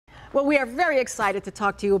Well, we are very excited to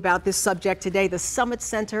talk to you about this subject today. The Summit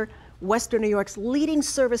Center, Western New York's leading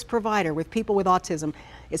service provider with people with autism,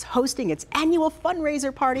 is hosting its annual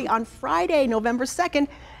fundraiser party on Friday, November 2nd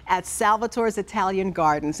at Salvatore's Italian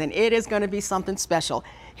Gardens, and it is going to be something special.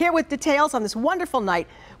 Here with details on this wonderful night,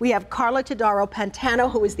 we have Carla Todaro Pantano,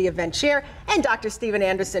 who is the event chair, and Dr. Stephen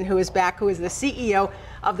Anderson, who is back, who is the CEO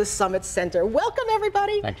of the Summit Center. Welcome,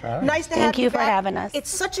 everybody. Thanks for having us. Nice to have you back. Thank you for having us. It's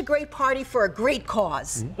such a great party for a great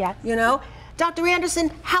cause. Yes. You know? Dr.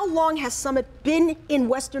 Anderson, how long has Summit been in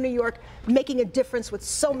Western New York making a difference with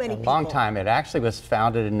so many people? A long time. It actually was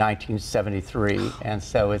founded in 1973, and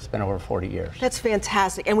so it's been over 40 years. That's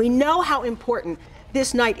fantastic. And we know how important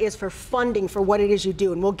this night is for funding for what it is you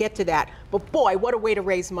do, and we'll get to that. But boy, what a way to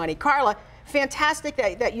raise money. Carla, fantastic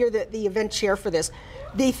that you're the event chair for this.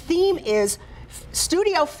 The theme is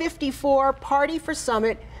Studio 54, Party for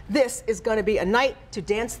Summit. This is going to be a night to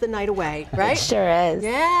dance the night away, right? It sure is.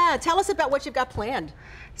 Yeah, tell us about what you've got planned.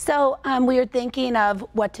 So we were thinking of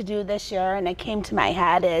what to do this year, and it came to my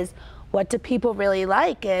head is, what do people really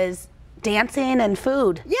like is dancing and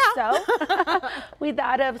food. Yeah. So we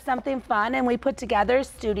thought of something fun, and we put together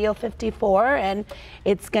Studio 54, and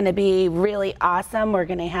it's going to be really awesome. We're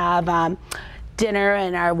going to have dinner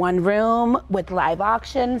in our one room with live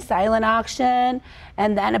auction, silent auction,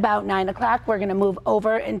 and then about 9 o'clock we're going to move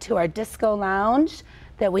over into our disco lounge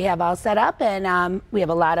that we have all set up, and we have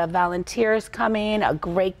a lot of volunteers coming, a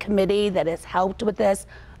great committee that has helped with this,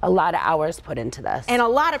 a lot of hours put into this. And a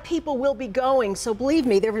lot of people will be going, so believe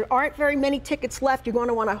me, there aren't very many tickets left. You're going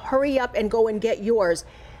to want to hurry up and go and get yours.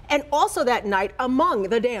 And also that night, among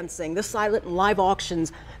the dancing, the silent and live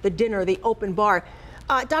auctions, the dinner, the open bar,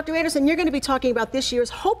 Dr. Anderson, you're going to be talking about this year's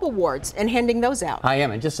Hope Awards and handing those out. I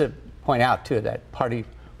am, and just to point out too that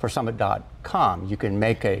partyforsummit.com, you can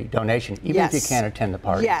make a donation even if you can't attend the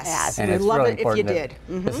party. Yes, and we'd it's love really it if important you did.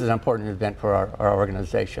 This is an important event for our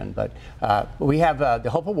organization. But we have the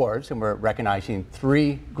Hope Awards, and we're recognizing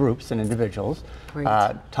 3 groups and individuals.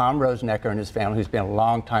 Tom Rosenecker and his family, who's been a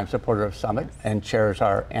long-time supporter of Summit and chairs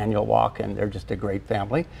our annual walk, and they're just a great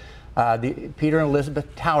family. The Peter and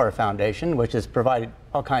Elizabeth Tower Foundation, which has provided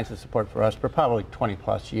all kinds of support for us for probably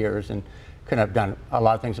 20+ years, and couldn't have done a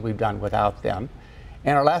lot of things that we've done without them.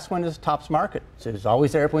 And our last one is Tops Market. It's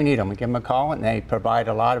always there if we need them. We give them a call, and they provide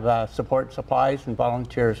a lot of support, supplies, and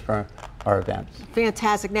volunteers for our events.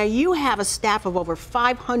 Fantastic. Now, you have a staff of over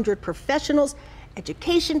 500 professionals,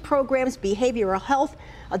 education programs, behavioral health,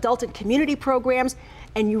 adult and community programs,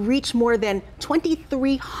 and you reach more than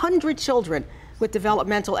 2,300 children with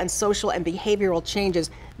developmental and social and behavioral changes.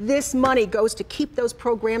 This money goes to keep those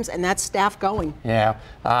programs and that staff going. Yeah,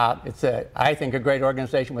 it's I think a great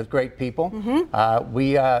organization with great people.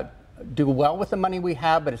 We do well with the money we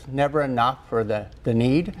have, but it's never enough for the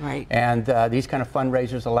need. Right. And these kind of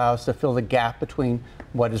fundraisers allow us to fill the gap between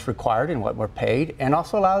what is required and what we're paid, and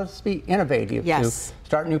also allow us to be innovative, to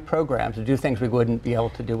start new programs, to do things we wouldn't be able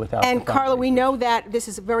to do without. And Carla, we know that this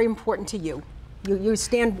is very important to you. You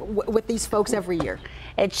stand with these folks every year.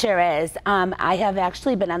 It sure is. I have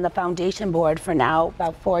actually been on the foundation board for now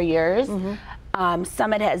about 4 years.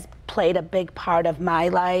 Summit has played a big part of my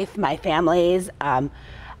life, my family's.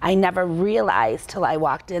 I never realized till I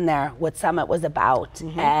walked in there what Summit was about,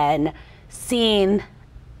 and seeing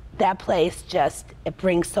that place it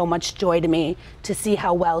brings so much joy to me to see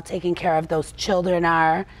how well taken care of those children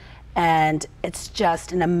are. And it's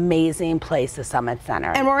just an amazing place, the Summit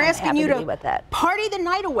Center. And we're asking you to with it. Party the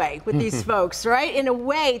night away with these folks, right? In a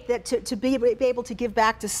way that to be able to give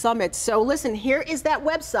back to Summit. So listen, here is that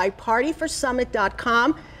website,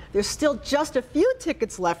 partyforsummit.com. There's still just a few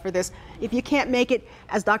tickets left for this. If you can't make it,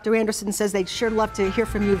 as Dr. Anderson says, they'd sure love to hear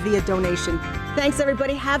from you via donation. Thanks,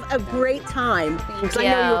 everybody. Have a great time. Thank you. I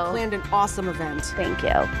know you have planned an awesome event. Thank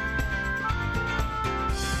you.